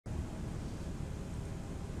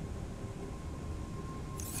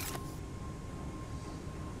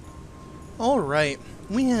Alright,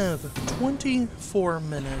 we have 24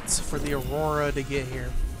 minutes for the Aurora to get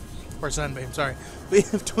here. Or Sunbeam, sorry. We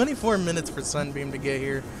have 24 minutes for Sunbeam to get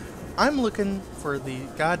here. I'm looking for the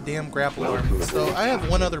goddamn grapple arm. So I have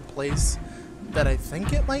one other place that I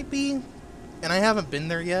think it might be, and I haven't been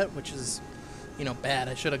there yet, which is, you know, bad.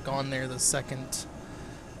 I should have gone there the second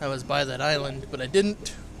I was by that island, but I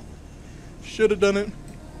didn't. Should have done it.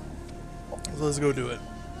 So let's go do it.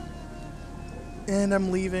 And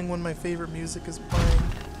I'm leaving when my favorite music is playing.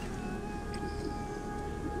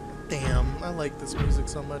 Damn, I like this music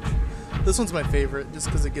so much. This one's my favorite, just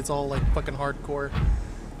because it gets all, like, fucking hardcore.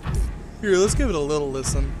 Here, let's give it a little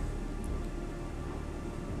listen.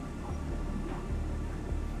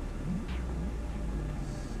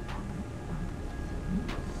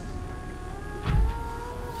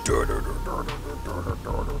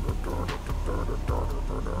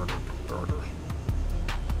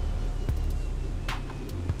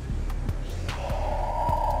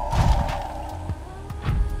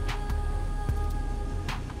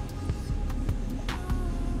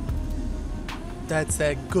 That's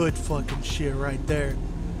that good fucking shit right there.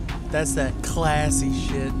 That's that classy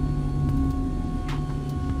shit.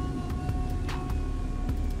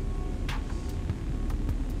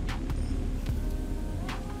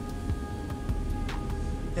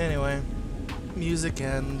 Anyway, music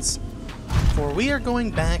ends. For we are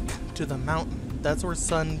going back to the mountain. That's where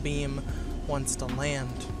Sunbeam wants to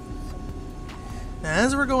land. Now,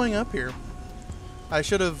 as we're going up here, I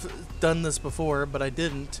should have done this before, but I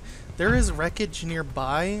didn't. There is wreckage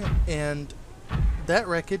nearby, and that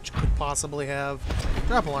wreckage could possibly have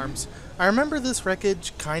grapple arms. I remember this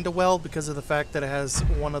wreckage kind of well because of the fact that it has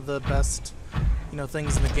one of the best, you know,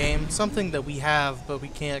 things in the game. Something that we have, but we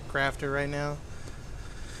can't craft it right now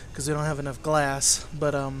because we don't have enough glass.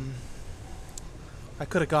 But I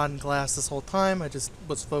could have gotten glass this whole time. I just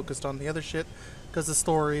was focused on the other shit because the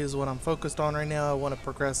story is what I'm focused on right now. I want to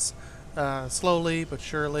progress slowly but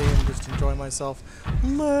surely and just enjoy myself.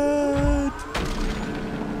 Lead!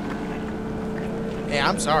 Hey,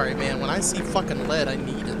 I'm sorry, man. When I see fucking lead, I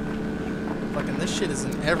need it. Fucking this shit is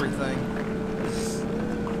in everything.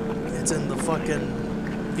 It's in the fucking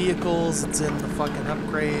vehicles, it's in the fucking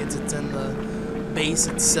upgrades, it's in the base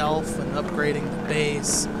itself and upgrading the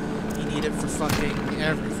base. You need it for fucking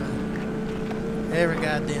everything. Every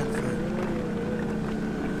goddamn thing.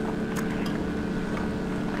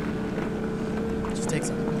 Takes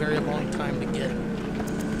a very long time to get.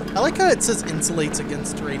 I like how it says insulates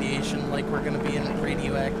against radiation, like we're going to be in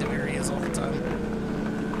radioactive areas all the time.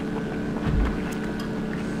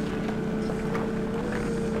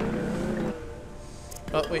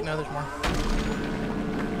 Oh, wait, no, there's more.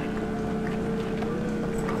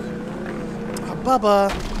 Oh, Bubba!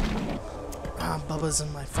 Ah, Bubba's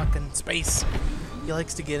in my fucking space. He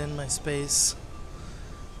likes to get in my space.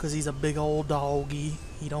 Because he's a big old doggy.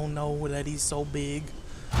 He don't know that he's so big.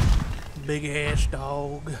 Big ass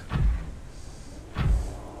dog. Yeah,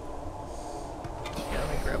 let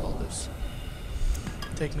me grab all this.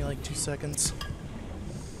 Take me like 2 seconds.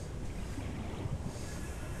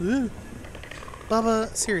 Ooh.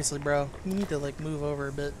 Bubba, seriously, bro. You need to, like, move over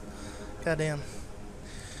a bit. Goddamn.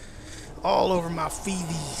 All over my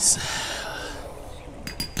feeties.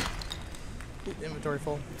 Ooh, inventory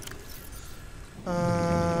full.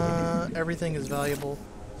 Everything is valuable.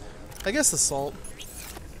 I guess the salt.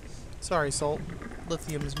 Sorry, salt.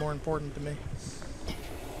 Lithium is more important to me.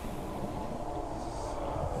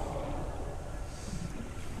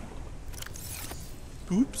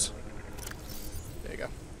 Oops. There you go.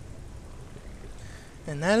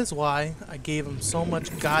 And that is why I gave him so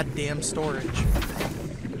much goddamn storage.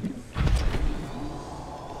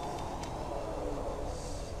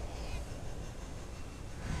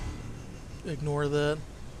 Ignore that.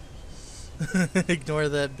 Ignore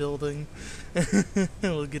that building.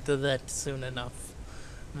 We'll get to that soon enough.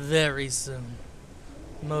 Very soon.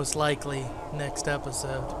 Most likely next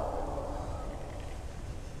episode.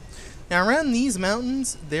 Now around these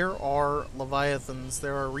mountains there are leviathans,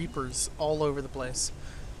 there are reapers all over the place.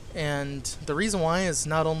 And the reason why is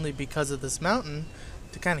not only because of this mountain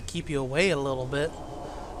to kind of keep you away a little bit,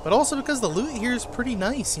 but also because the loot here is pretty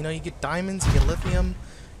nice. You know, you get diamonds, you get lithium.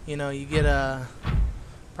 You know, you get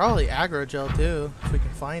probably aggro gel too, if we can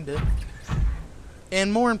find it.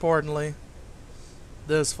 And more importantly,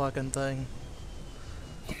 this fucking thing.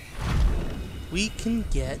 We can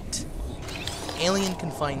get alien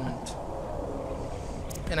confinement.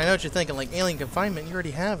 And I know what you're thinking, like, alien confinement, you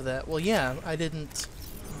already have that. Well, yeah, I didn't,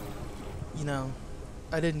 you know,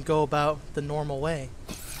 I didn't go about the normal way.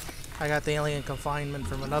 I got the alien confinement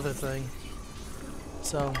from another thing.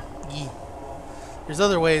 So, yeah. There's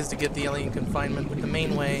other ways to get the alien confinement, but the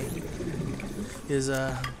main way is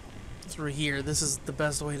through here. This is the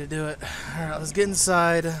best way to do it. Alright, let's get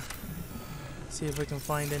inside. See if we can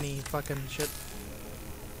find any fucking shit.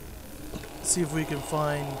 See if we can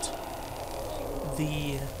find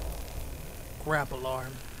the grapple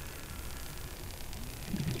arm.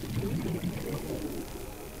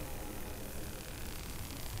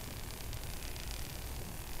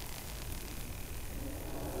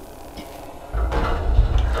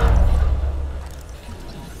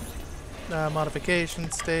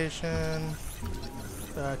 Modification station.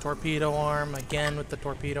 Torpedo arm. Again with the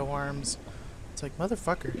torpedo arms. It's like,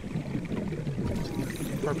 motherfucker.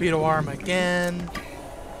 Torpedo arm again.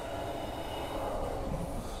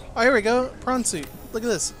 Oh, here we go. Prawn suit. Look at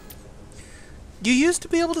this. You used to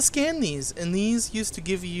be able to scan these, and these used to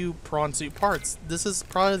give you prawn suit parts. This is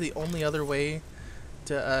probably the only other way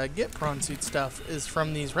to get prawn suit stuff is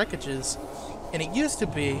from these wreckages. And it used to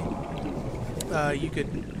be you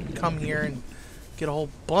could come here and get a whole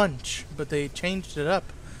bunch, but they changed it up.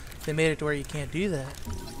 They made it to where you can't do that.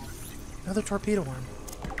 Another torpedo arm.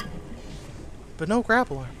 But no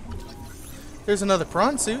grapple arm. There's another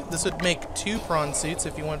prawn suit. This would make 2 prawn suits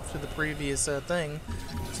if you went to the previous thing.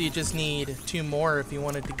 So you just need 2 more if you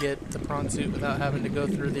wanted to get the prawn suit without having to go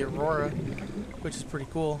through the Aurora, which is pretty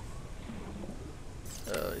cool.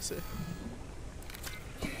 Let's see.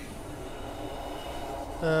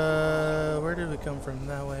 Where did we come from?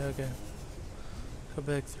 That way, okay. Go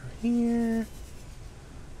back through here.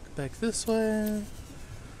 Go back this way,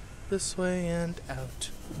 and out.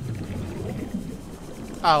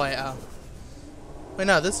 Oh, wait, oh. Wait,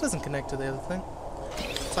 no, this doesn't connect to the other thing.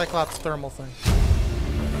 Cyclops thermal thing.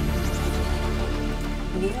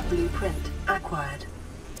 New blueprint acquired.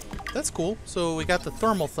 That's cool. So we got the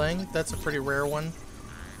thermal thing. That's a pretty rare one.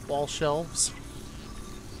 Wall shelves.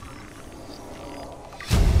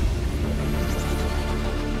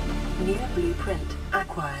 New blueprint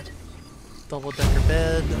acquired. Double-decker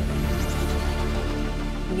bed.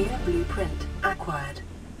 New blueprint acquired.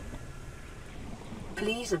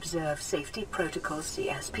 Please observe safety protocols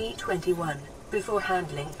CSP-21 before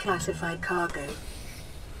handling classified cargo.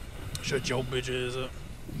 Shut your bitches up.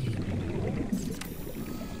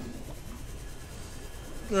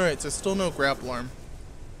 Alright, so still no grapple arm.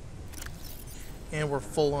 And we're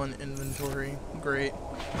full on inventory. Great.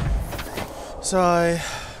 So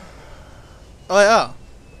oh yeah.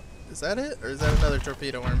 Is that it? Or is that another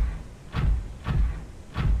torpedo arm?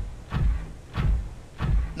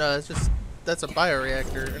 No, that's a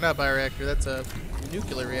bioreactor. Or not bioreactor, that's a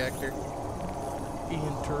nuclear reactor.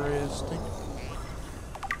 Interesting.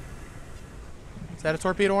 Is that a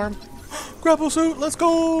torpedo arm? Grapple suit, let's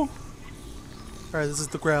go! Alright, this is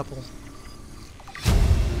the grapple.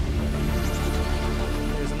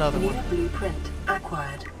 Here's another one. New blueprint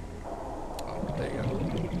acquired. Oh, there you go.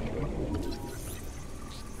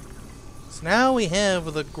 So now we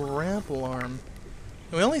have the grapple arm.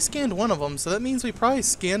 And we only scanned one of them, so that means we probably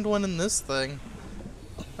scanned one in this thing.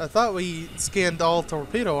 I thought we scanned all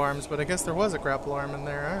torpedo arms, but I guess there was a grapple arm in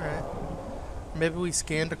there. Alright. Maybe we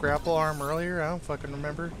scanned a grapple arm earlier? I don't fucking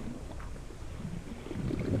remember.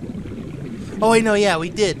 Oh wait, no, yeah, we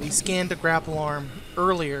did. We scanned a grapple arm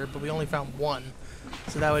earlier, but we only found 1.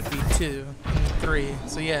 So that would be 2 and 3.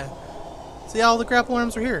 So yeah. See, all the grapple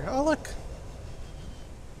arms are here. Oh, look.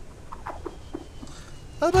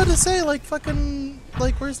 I was about to say, like, fucking,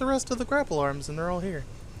 like, where's the rest of the grapple arms? And they're all here.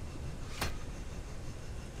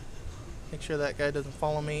 Make sure that guy doesn't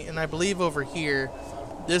follow me. And I believe over here,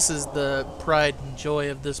 this is the pride and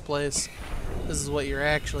joy of this place. This is what you're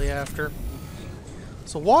actually after.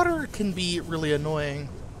 So water can be really annoying.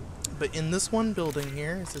 But in this one building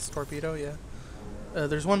here, is this torpedo? Yeah.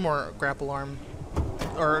 There's one more grapple arm.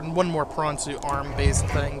 Or one more prawn suit arm-based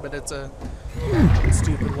thing, but it's a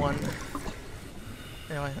stupid one.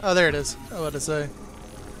 Anyway, oh, there it is. I was about to say.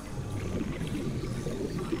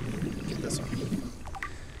 Get this one.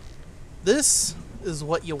 This is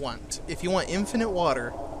what you want. If you want infinite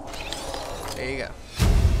water, there you go.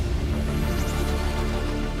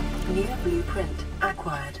 New blueprint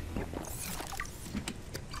acquired.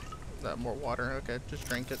 More water. Okay, just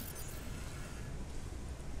drink it.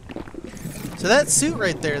 So that suit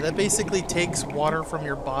right there, that basically takes water from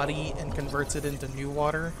your body and converts it into new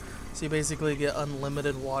water. So you basically get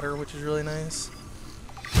unlimited water, which is really nice.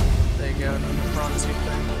 There you go, and then the prawn suit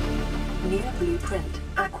thing. New blueprint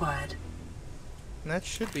acquired. And that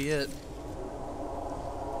should be it.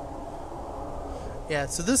 Yeah,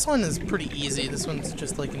 so this one is pretty easy. This one's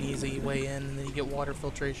just like an easy way in, and then you get water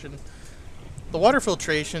filtration. The water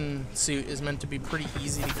filtration suit is meant to be pretty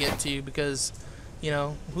easy to get to because, you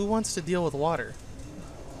know, who wants to deal with water?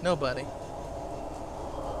 Nobody. Is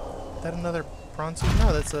that another prawn suit?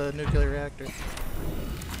 No, that's a nuclear reactor.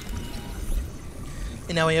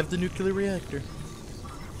 And now we have the nuclear reactor.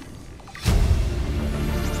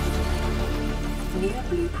 New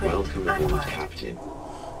blueprint Welcome aboard, acquired. Captain.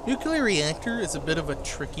 Nuclear reactor is a bit of a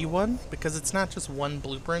tricky one because it's not just one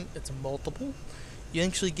blueprint, it's multiple. You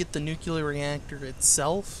actually get the nuclear reactor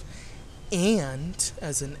itself, and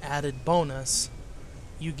as an added bonus,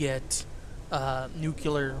 you get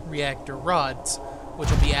nuclear reactor rods, which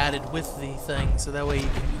will be added with the thing, so that way you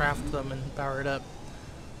can craft them and power it up.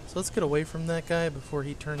 So let's get away from that guy before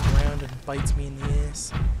he turns around and bites me in the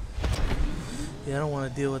ass. Yeah, I don't want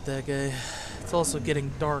to deal with that guy. It's also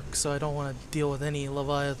getting dark, so I don't want to deal with any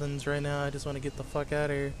leviathans right now. I just want to get the fuck out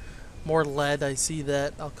of here. More lead, I see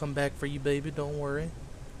that. I'll come back for you, baby, don't worry.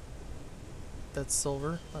 That's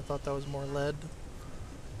silver. I thought that was more lead.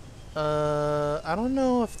 I don't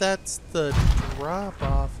know if that's the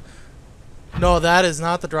drop-off. No, that is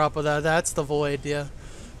not the drop-off. That's the void, yeah.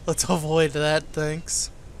 Let's avoid that, thanks.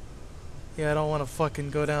 Yeah, I don't want to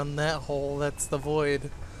fucking go down that hole. That's the void.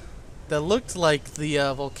 That looked like the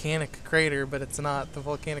volcanic crater, but it's not. The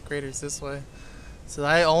volcanic crater's this way. So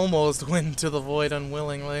I almost went into the void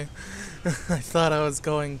unwillingly. I thought I was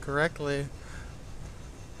going correctly.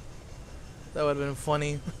 That would have been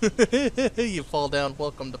funny. You fall down,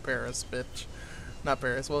 welcome to Paris, bitch. Not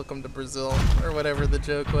Paris, welcome to Brazil. Or whatever the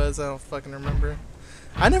joke was, I don't fucking remember.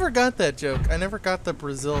 I never got that joke. I never got the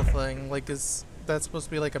Brazil thing. Like, is that supposed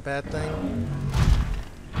to be like a bad thing?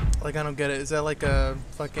 Like, I don't get it. Is that like a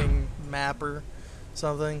fucking map or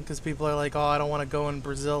something? Because people are like, oh, I don't want to go in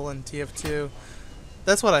Brazil in TF2.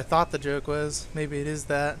 That's what I thought the joke was. Maybe it is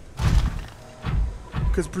that.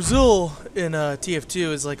 Because Brazil in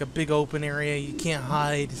TF2 is like a big open area. You can't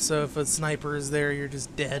hide. So if a sniper is there, you're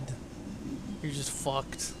just dead. You're just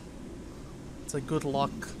fucked. It's like good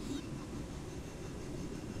luck.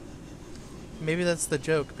 Maybe that's the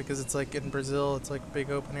joke, because it's like in Brazil, it's like a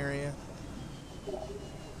big open area.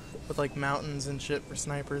 With like mountains and shit for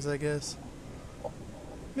snipers, I guess.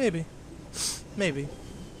 Maybe. Maybe.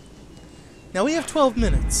 Now we have 12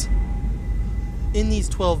 minutes. In these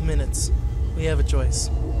 12 minutes, we have a choice.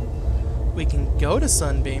 We can go to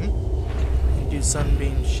Sunbeam and do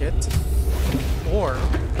Sunbeam shit, or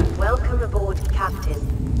Welcome aboard,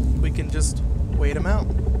 Captain. we can just wait him out.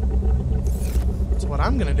 So what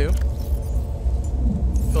I'm gonna do,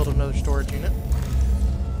 build another storage unit.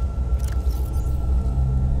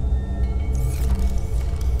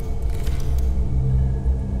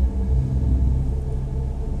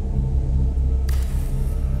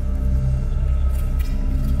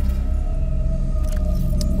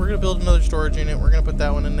 Build another storage unit. We're gonna put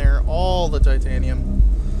that one in there. All the titanium.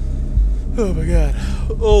 Oh my god.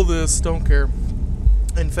 All this. Don't care.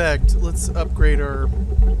 In fact, let's upgrade our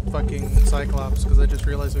fucking Cyclops, because I just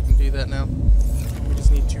realized we can do that now. We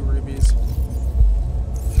just need 2 rubies.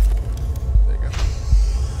 There you go.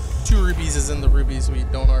 2 rubies is in the rubies we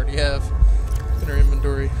don't already have in our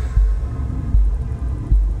inventory.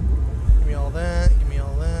 Give me all that. Give me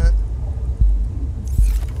all that.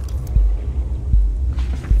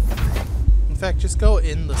 In fact, just go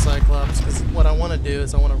in the Cyclops, because what I want to do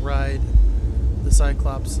is I want to ride the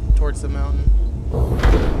Cyclops towards the mountain.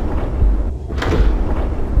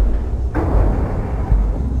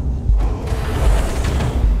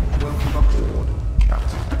 Welcome aboard,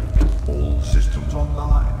 Captain. All systems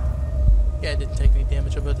online. Yeah, it didn't take any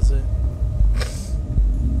damage, I'm about to say.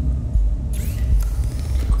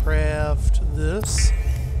 Craft this.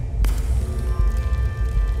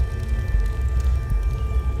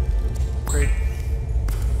 Great.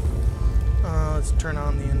 Let's turn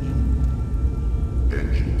on the engine.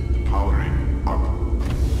 Engine powering up.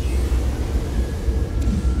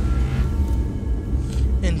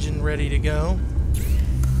 Engine ready to go.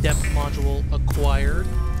 Depth module acquired.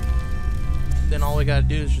 Then all we gotta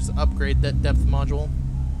do is just upgrade that depth module.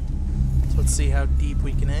 So let's see how deep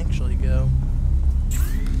we can actually go.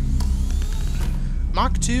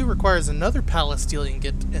 Mach 2 requires another palace steel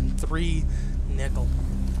ingot and 3 nickel.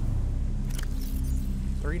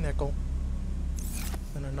 3 nickel.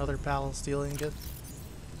 And another palace steel ingot.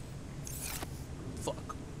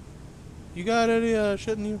 Fuck. You got any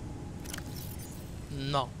shit in you?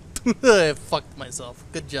 No. I fucked myself.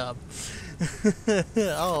 Good job.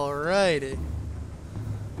 Alrighty.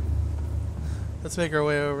 Let's make our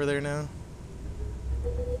way over there now.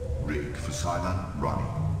 Rig for silent running.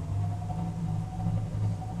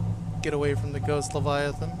 Get away from the ghost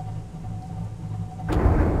Leviathan.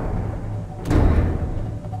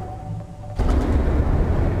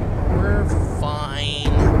 We're fine.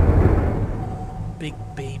 Big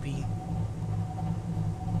baby.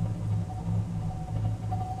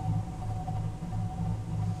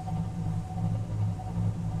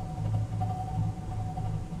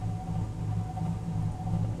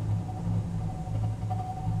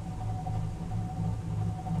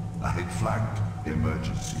 It flagged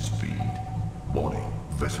emergency speed. Warning,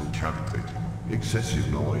 vessel calculating.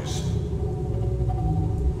 Excessive noise.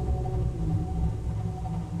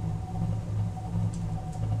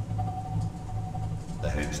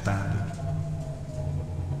 Ahead standard.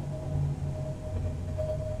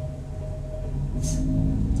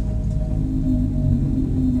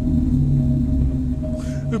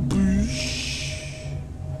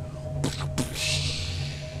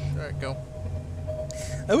 Alright, go.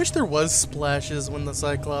 I wish there was splashes when the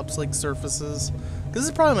Cyclops like surfaces. This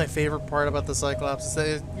is probably my favorite part about the Cyclops, is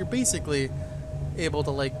that you're basically able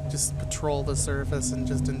to like just patrol the surface and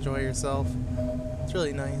just enjoy yourself. It's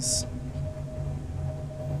really nice.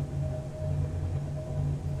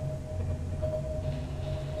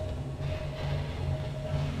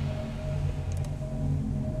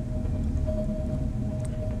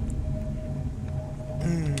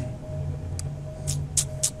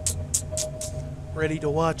 Ready to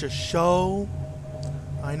watch a show?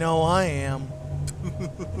 I know I am.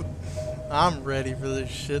 I'm ready for this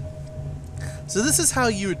shit. So this is how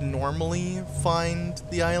you would normally find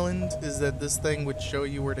the island, is that this thing would show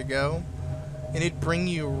you where to go, and it'd bring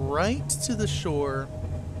you right to the shore,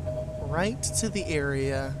 right to the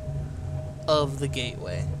area of the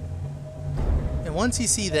gateway. And once you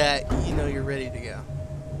see that, you know you're ready to go.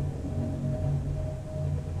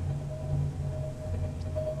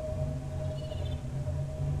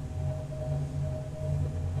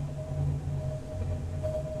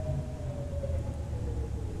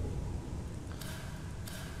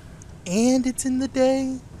 And it's in the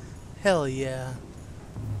day? Hell yeah.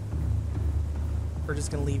 We're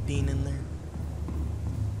just gonna leave Dean in there.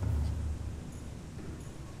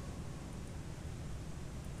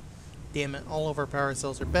 Damn it, all of our power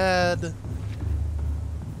cells are bad.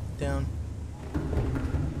 Down.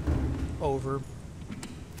 Over.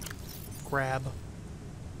 Grab.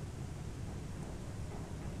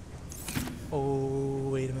 Oh,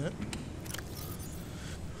 wait a minute.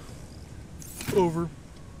 Over.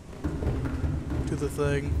 To the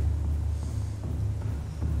thing.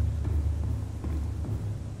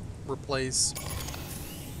 Replace.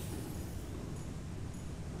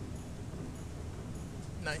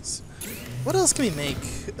 Nice. What else can we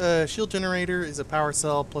make? Shield generator is a power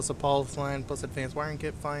cell plus a polyps line plus advanced wiring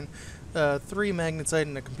kit, fine. 3 magnetite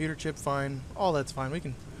and a computer chip, fine. All that's fine. We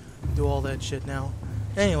can do all that shit now.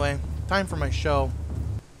 Anyway, time for my show.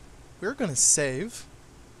 We're gonna save.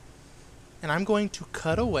 And I'm going to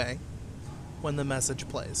cut away when the message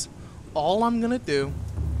plays. All I'm gonna do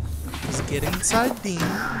is get inside Dean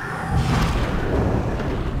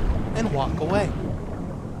and walk away.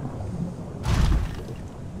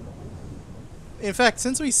 In fact,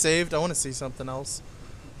 since we saved, I want to see something else.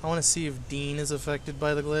 I want to see if Dean is affected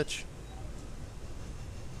by the glitch.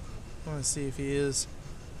 I want to see if he is.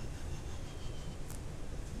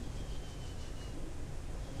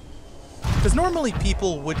 Because normally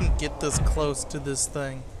people wouldn't get this close to this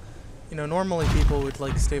thing. You know, normally people would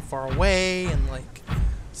like stay far away and like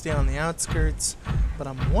stay on the outskirts. But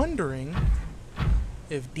I'm wondering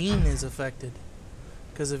if Dean is affected.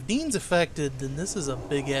 Because if Dean's affected, then this is a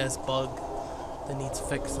big ass bug that needs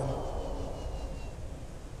fixing.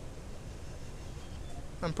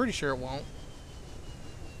 I'm pretty sure it won't.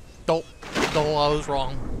 Don't, I was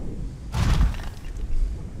wrong.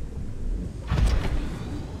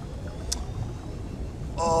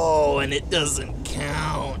 Oh, and it doesn't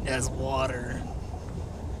count as water.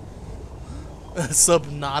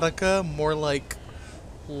 Subnautica? More like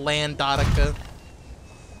Landotica.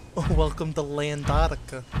 Welcome to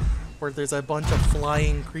Landotica, where there's a bunch of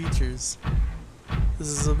flying creatures. This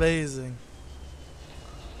is amazing.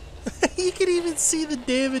 You can even see the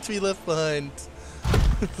damage we left behind.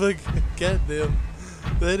 Like, goddamn.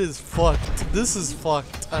 That is fucked. This is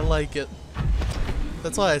fucked. I like it.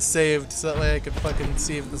 That's why I saved, so that way I could fucking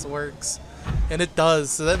see if this works. And it does,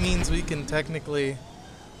 so that means we can technically...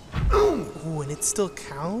 Ooh, and it still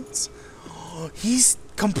counts? He's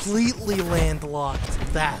completely landlocked.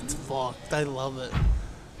 That's fucked. I love it.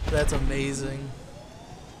 That's amazing.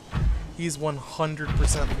 He's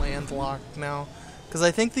 100% landlocked now. Because I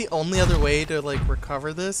think the only other way to, like,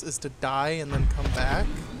 recover this is to die and then come back.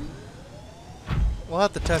 We'll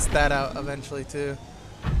have to test that out eventually, too.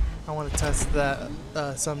 I want to test that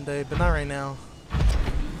someday, but not right now.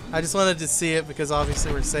 I just wanted to see it because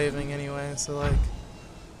obviously we're saving anyway, so like,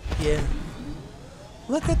 yeah.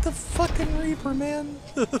 Look at the fucking Reaper, man.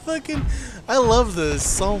 I love this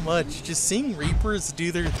so much. Just seeing Reapers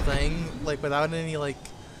do their thing, like without any like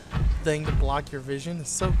thing to block your vision is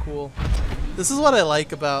so cool. This is what I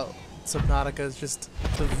like about Subnautica, is just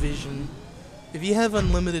the vision. If you have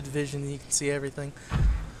unlimited vision, you can see everything.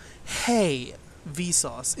 Hey,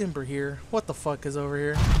 Vsauce, Ember here. What the fuck is over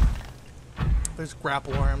here? There's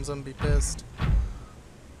grapple arms, I'm gonna be pissed.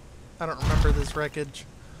 I don't remember this wreckage.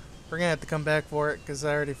 We're gonna have to come back for it, because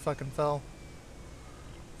I already fucking fell.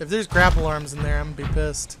 If there's grapple arms in there, I'm gonna be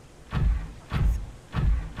pissed.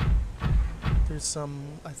 There's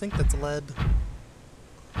some... I think that's lead.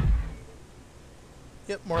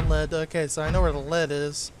 Yep, more lead. Okay, so I know where the lead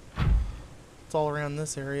is. It's all around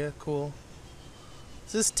this area. Cool.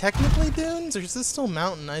 Is this technically dunes, or is this still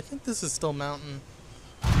mountain? I think this is still mountain.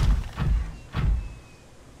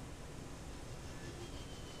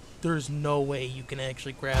 There's no way you can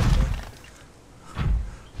actually grab me.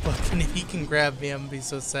 Fucking if he can grab me, I'm gonna be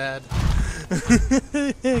so sad. 'Cause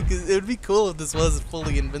it would be cool if this was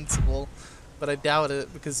fully invincible, but I doubt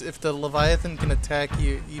it, because if the Leviathan can attack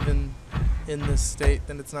you even in this state,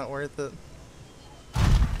 then it's not worth it.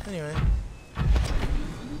 Anyway.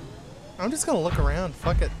 I'm just gonna look around,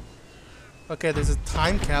 fuck it. Okay, there's a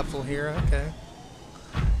time capsule here, okay.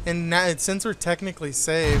 And now, since we're technically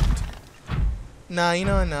saved... Nah, you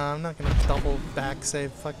know what, no, I'm not gonna double back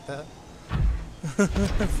save, fuck that.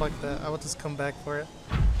 Fuck that, I will just come back for it.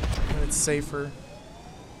 And it's safer.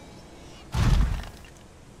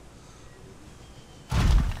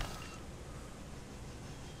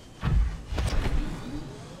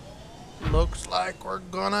 Looks like we're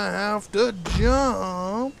gonna have to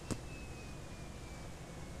jump.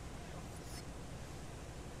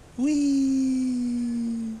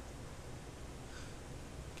 Whee!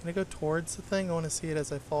 Can I go towards the thing? I want to see it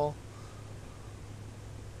as I fall.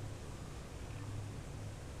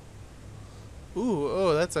 Ooh,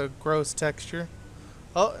 oh, that's a gross texture.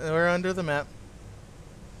 Oh, we're under the map.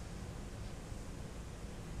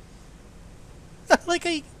 Like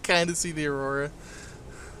I kind of see the aurora.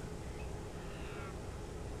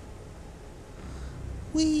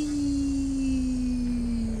 Whee!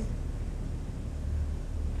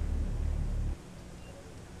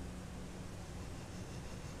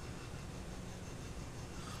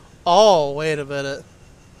 Oh, wait a minute.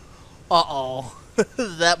 Uh-oh.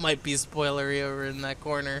 That might be spoilery over in that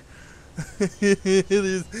corner.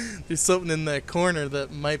 there's something in that corner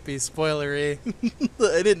that might be spoilery.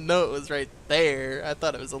 I didn't know it was right there. I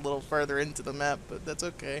thought it was a little farther into the map, but that's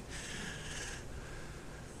okay.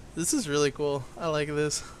 This is really cool. I like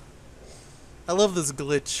this. I love this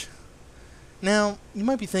glitch. Now, you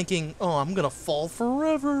might be thinking, oh, I'm gonna fall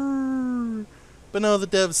forever. But no, the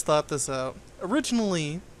devs thought this out.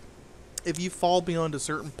 Originally, if you fall beyond a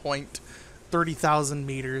certain point, 30,000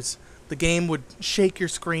 meters, the game would shake your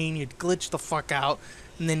screen, you'd glitch the fuck out,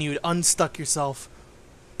 and then you'd unstuck yourself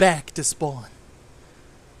back to spawn.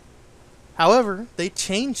 However, they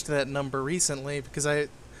changed that number recently, because I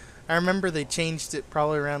remember they changed it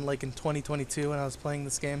probably around like in 2022 when I was playing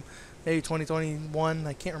this game. Maybe 2021,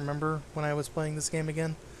 I can't remember when I was playing this game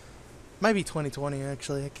again. Might be 2020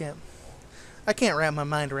 actually, I can't wrap my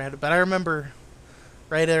mind around it, but I remember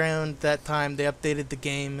right around that time they updated the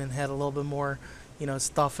game and had a little bit more, you know,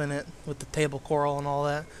 stuff in it with the table coral and all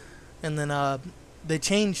that. And then they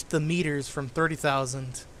changed the meters from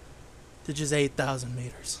 30,000 to just 8,000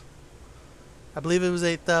 meters. I believe it was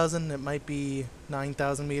 8,000. It might be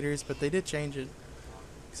 9,000 meters, but they did change it.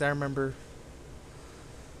 Because I remember.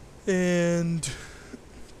 And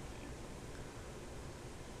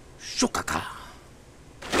Shukaka.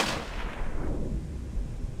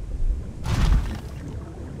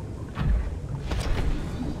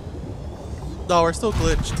 No, we're still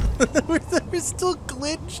glitched. we're still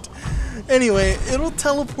glitched. Anyway, it'll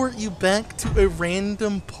teleport you back to a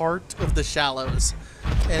random part of the shallows.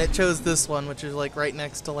 And it chose this one, which is like right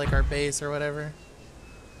next to like our base or whatever.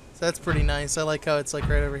 So that's pretty nice. I like how it's like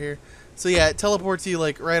right over here. So yeah, it teleports you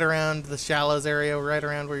like right around the shallows area, right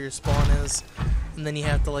around where your spawn is. And then you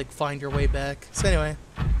have to like find your way back. So anyway,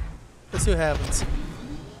 let's see what happens.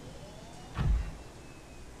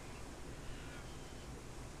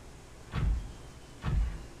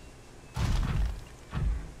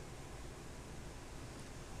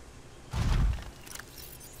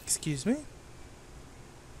 Excuse me?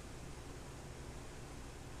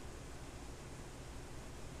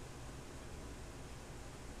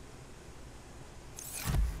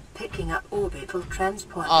 Picking up orbital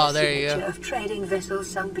transport there of trading vessel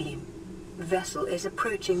Sunbeam. Vessel is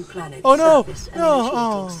approaching planet oh, no. surface and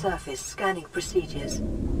initiating surface scanning procedures.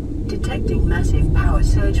 Detecting massive power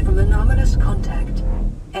surge from anomalous contact.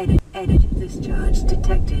 Energy discharge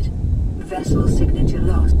detected. Vessel signature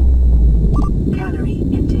lost. Calorie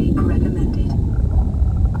intake recommended.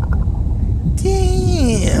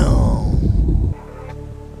 Damn.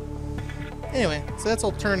 Anyway, so that's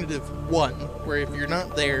alternative 1, where if you're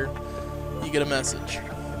not there, you get a message.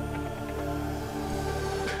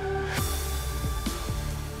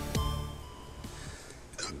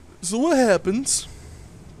 So what happens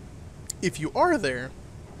if you are there?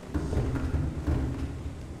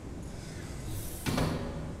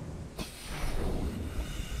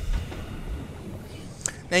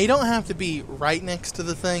 Now, you don't have to be right next to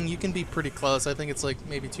the thing. You can be pretty close. I think it's like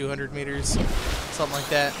maybe 200 meters, something like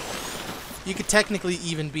that. You could technically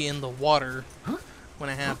even be in the water when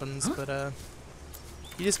it happens, but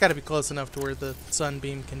you just got to be close enough to where the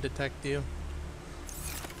sunbeam can detect you.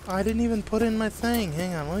 Oh, I didn't even put in my thing.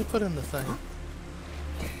 Hang on, let me put in the thing.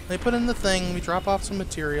 Let me put in the thing. Let me drop off some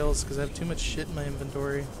materials because I have too much shit in my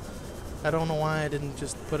inventory. I don't know why I didn't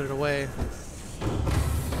just put it away.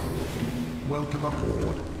 Welcome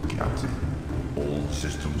aboard, Captain. All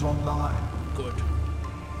systems online. Good.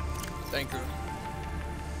 Thank you.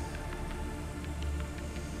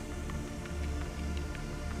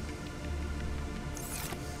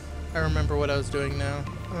 I remember what I was doing now.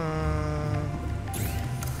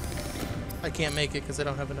 I can't make it because I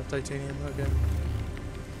don't have enough titanium. Okay.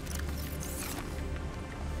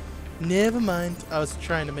 Never mind. I was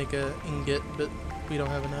trying to make a ingot, but we don't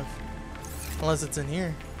have enough. Unless it's in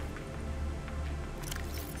here.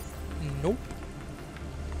 Nope.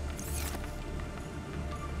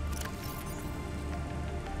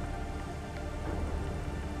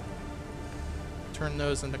 Turn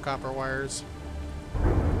those into copper wires.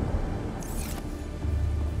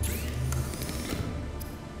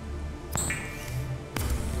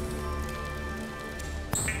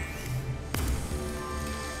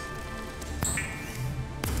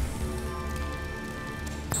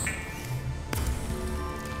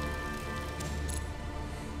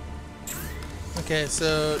 Okay,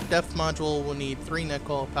 so depth module will need 3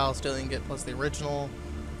 nickel, pal steel ingot plus the original,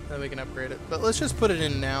 then we can upgrade it. But let's just put it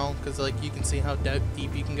in now, because like you can see how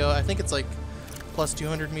deep you can go. I think it's like plus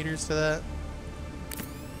 200 meters to that.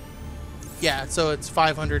 Yeah, so it's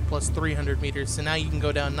 500 plus 300 meters. So now you can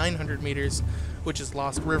go down 900 meters, which is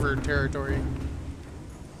Lost River territory.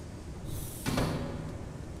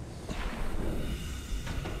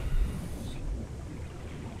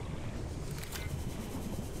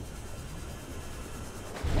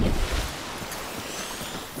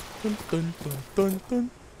 Dun, dun, dun, dun,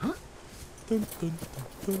 dun. Huh? Dun, dun, dun,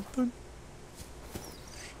 dun, dun.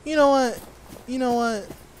 You know what? You know what?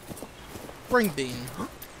 Bring Dean.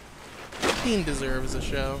 Dean deserves a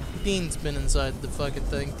show. Dean's been inside the fucking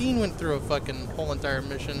thing. Dean went through a fucking whole entire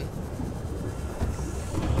mission.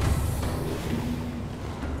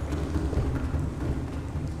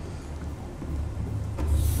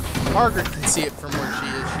 Margaret can see it from where she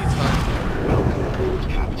is. She's fine. Welcome aboard,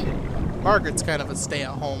 Captain. Margaret's kind of a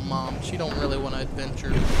stay-at-home mom. She don't really want to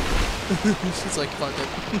adventure. She's like, fuck it.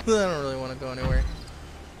 I don't really want to go anywhere.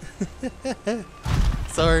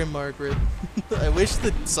 Sorry, Margaret. I wish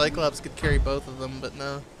the Cyclops could carry both of them, but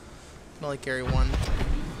no. Can only carry one.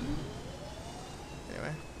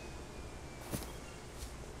 Anyway.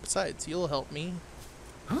 Besides, you'll help me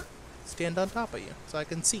stand on top of you so I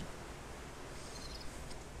can see.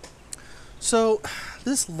 So,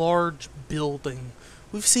 this large building,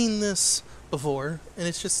 we've seen this before, and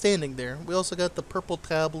it's just standing there. We also got the purple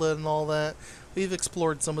tablet and all that. We've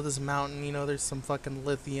explored some of this mountain. You know, there's some fucking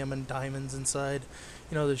lithium and diamonds inside.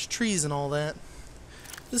 You know, there's trees and all that.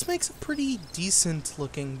 This makes a pretty decent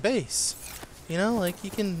looking base. You know, like you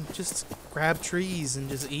can just grab trees and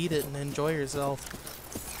just eat it and enjoy yourself.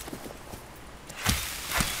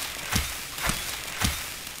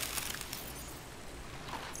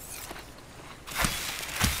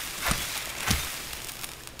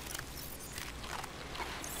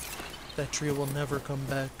 That tree will never come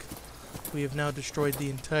back. We have now destroyed the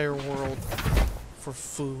entire world for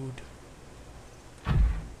food.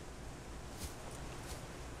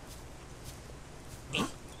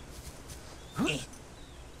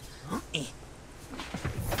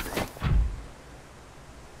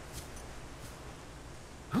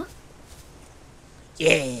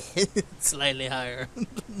 Yeah, slightly higher.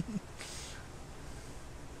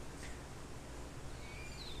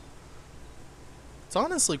 It's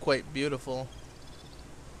honestly quite beautiful.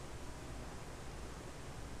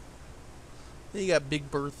 You got Big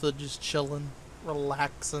Bertha just chilling,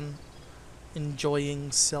 relaxing,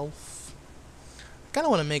 enjoying self. I kind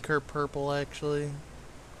of want to make her purple, actually.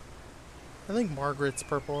 I think Margaret's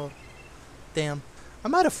purple. Damn. I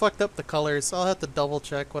might have fucked up the colors. I'll have to double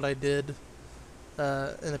check what I did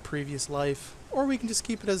in the previous life. Or we can just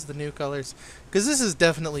keep it as the new colors. Because this is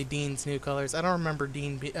definitely Dean's new colors. I don't remember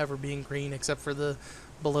Dean ever being green except for the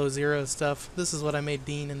Below Zero stuff. This is what I made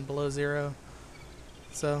Dean in Below Zero.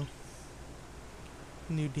 So,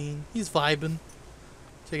 new Dean. He's vibing.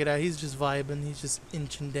 Check it out. He's just vibing. He's just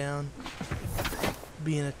inching down.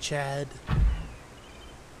 Being a Chad.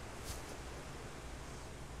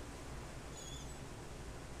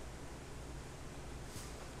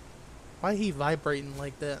 Why he vibrating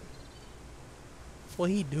like that? What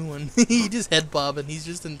he doing? He just head bobbing. He's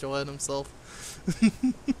just enjoying himself.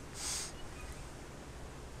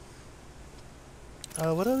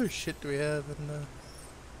 What other shit do we have in the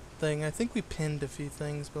thing? I think we pinned a few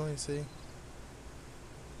things, but let me see.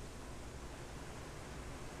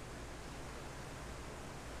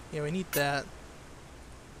 Yeah, we need that.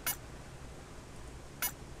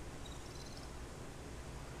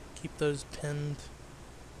 Keep those pinned.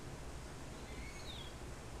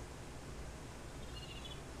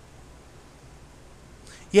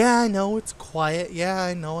 Yeah, I know it's quiet. Yeah,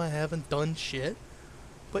 I know I haven't done shit.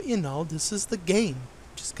 But you know, this is the game.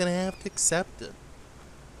 Just gonna have to accept it.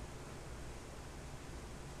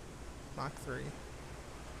 Mach 3.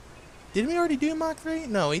 Didn't we already do Mach 3?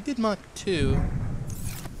 No, we did Mach 2.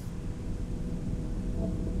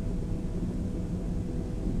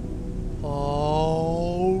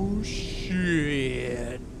 Oh,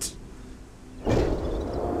 shit.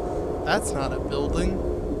 That's not a building.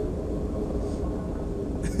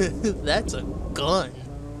 That's a gun.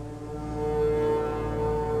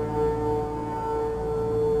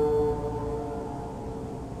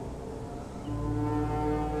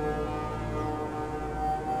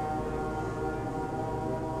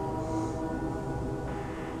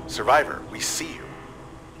 Survivor, we see you.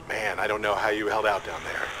 Man, I don't know how you held out down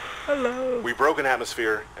there. Hello. We broke an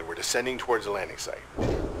atmosphere, and we're descending towards the landing site.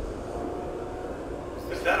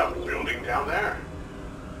 Is that a building down there?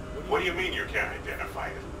 What do you mean you can't identify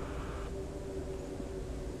it?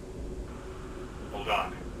 Hold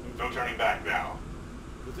on. No turning back now.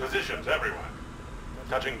 Positions, everyone.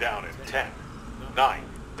 Touching down in 10, 9,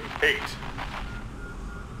 8.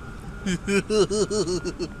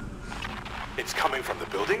 It's coming from the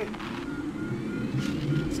building?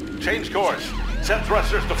 Change course. Set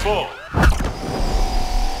thrusters to full.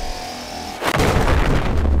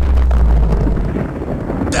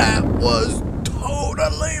 That was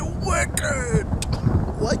totally wicked!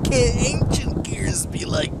 Why can't ancient gears be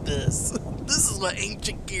like this? This is what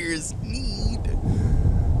ancient gears need.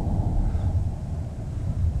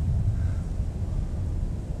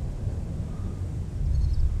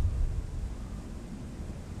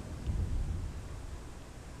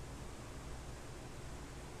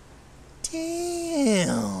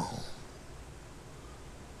 Damn.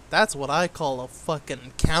 That's what I call a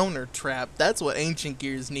fucking counter trap. That's what ancient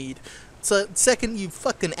gears need. So second you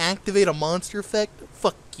fucking activate a monster effect,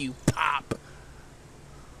 fuck you, pop.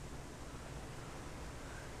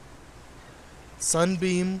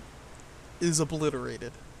 Sunbeam is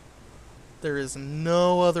obliterated. There is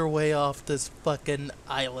no other way off this fucking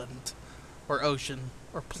island, or ocean,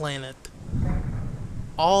 or planet.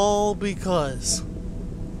 All because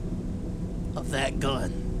of that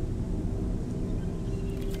gun.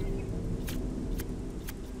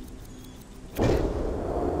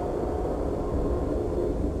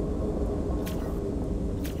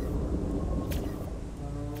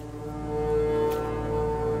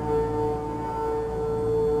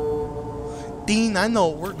 Dean, I know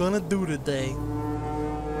what we're gonna do today.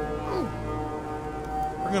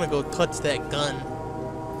 We're gonna go touch that gun.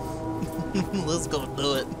 Let's go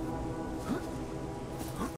do it.